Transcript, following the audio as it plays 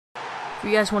If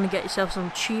you guys want to get yourself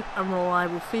some cheap and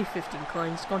reliable FIFA 15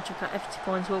 coins, go and check out FT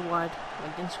Coins Worldwide,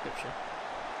 link in the description.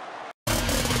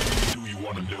 Do you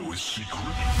want to know his secret?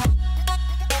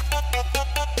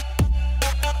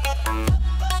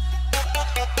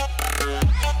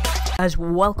 Guys,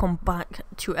 welcome back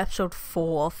to episode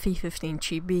 4 of FIFA 15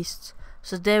 Cheap Beasts.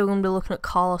 So today we're going to be looking at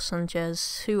Carlos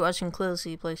Sanchez, who, as you can clearly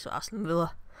see, plays for Aston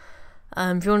Villa.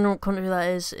 If you want to know what country that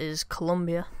is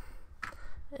Colombia.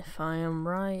 If I am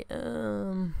right,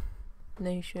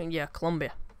 nation, yeah,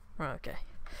 Colombia. Right, okay.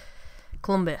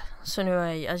 Colombia. So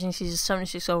anyway, as you can see, he's a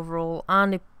 76 overall,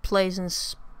 and he plays in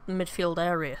the midfield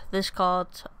area. This card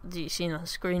that you see on the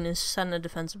screen is centre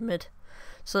defensive mid.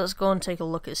 So let's go and take a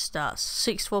look at his stats.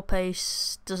 6'4"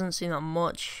 pace, doesn't seem that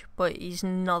much, but he's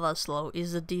not that slow.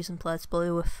 He's a decent player to play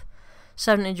with.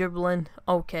 70 dribbling,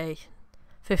 okay.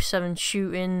 57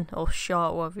 shooting, or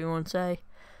shot, whatever you want to say.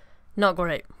 Not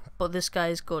great, but this guy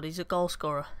is good. He's a goal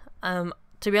scorer.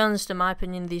 To be honest, in my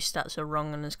opinion, these stats are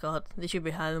wrong on this card. They should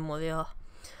be higher than what they are.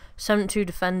 72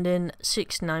 defending,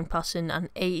 69 passing, and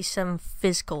 87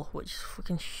 physical, which is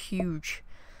fucking huge.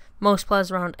 Most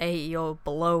players around 80 or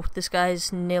below. This guy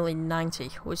is nearly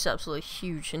 90, which is absolutely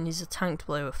huge, and he's a tank to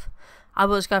play with. I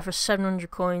bought this guy for 700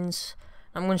 coins.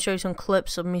 I'm going to show you some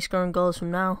clips of me scoring goals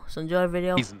from now, so enjoy the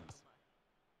video.